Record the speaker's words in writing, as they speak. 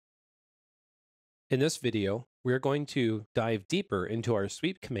In this video, we're going to dive deeper into our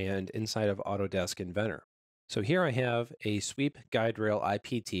sweep command inside of Autodesk Inventor. So here I have a sweep guide rail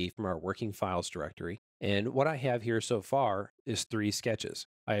IPT from our working files directory. And what I have here so far is 3 sketches.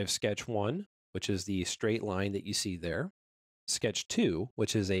 I have sketch 1, which is the straight line that you see there, sketch 2,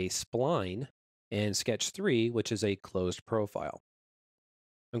 which is a spline, and sketch 3, which is a closed profile.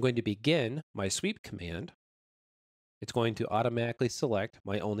 I'm going to begin my sweep command. It's going to automatically select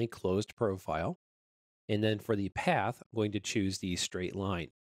my only closed profile. And then for the path, I'm going to choose the straight line.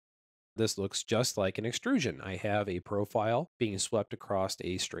 This looks just like an extrusion. I have a profile being swept across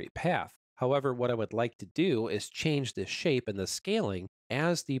a straight path. However, what I would like to do is change the shape and the scaling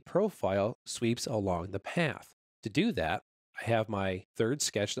as the profile sweeps along the path. To do that, I have my third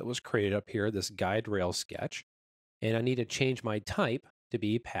sketch that was created up here, this guide rail sketch, and I need to change my type to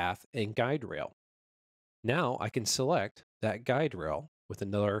be path and guide rail. Now I can select that guide rail with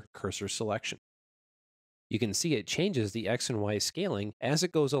another cursor selection. You can see it changes the X and Y scaling as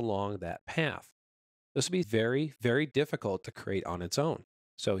it goes along that path. This will be very, very difficult to create on its own.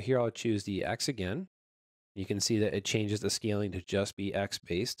 So here I'll choose the X again. You can see that it changes the scaling to just be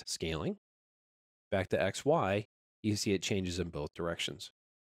X-based scaling. Back to XY, you see it changes in both directions.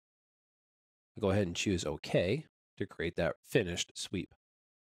 I'll go ahead and choose OK to create that finished sweep.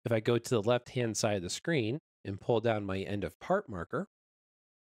 If I go to the left-hand side of the screen and pull down my end of part marker,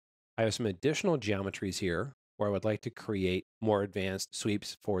 I have some additional geometries here where I would like to create more advanced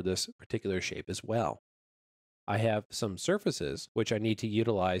sweeps for this particular shape as well. I have some surfaces which I need to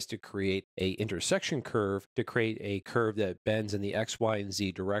utilize to create an intersection curve to create a curve that bends in the X, Y, and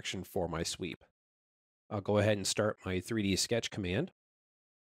Z direction for my sweep. I'll go ahead and start my 3D sketch command,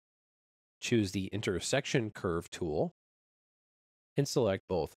 choose the intersection curve tool, and select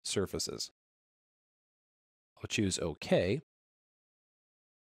both surfaces. I'll choose OK,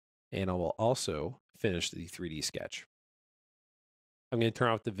 and I will also finish the 3D sketch. I'm going to turn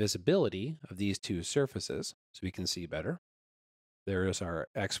off the visibility of these two surfaces so we can see better. There is our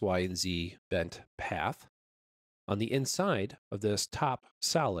X, Y, and Z bent path. On the inside of this top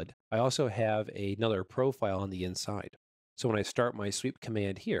solid, I also have another profile on the inside. So when I start my sweep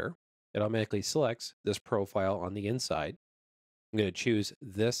command here, it automatically selects this profile on the inside. I'm going to choose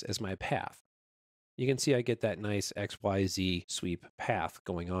this as my path. You can see I get that nice XYZ sweep path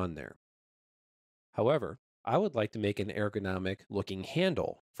going on there. However, I would like to make an ergonomic looking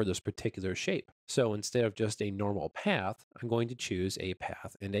handle for this particular shape. So instead of just a normal path, I'm going to choose a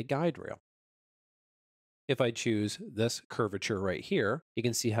path and a guide rail. If I choose this curvature right here, you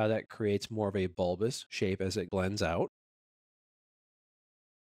can see how that creates more of a bulbous shape as it blends out.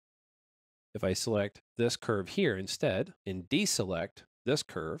 If I select this curve here instead and deselect this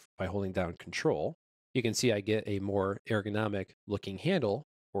curve by holding down Control, you can see I get a more ergonomic looking handle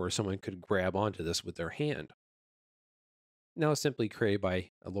where someone could grab onto this with their hand. Now it's simply created by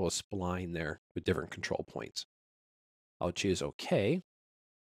a little spline there with different control points. I'll choose OK.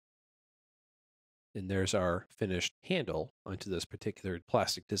 And there's our finished handle onto this particular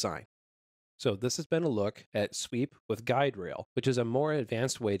plastic design. So this has been a look at sweep with guide rail, which is a more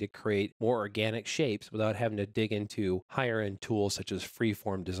advanced way to create more organic shapes without having to dig into higher end tools such as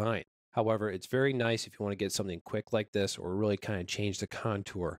freeform design. However, it's very nice if you want to get something quick like this or really kind of change the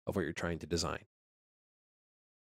contour of what you're trying to design.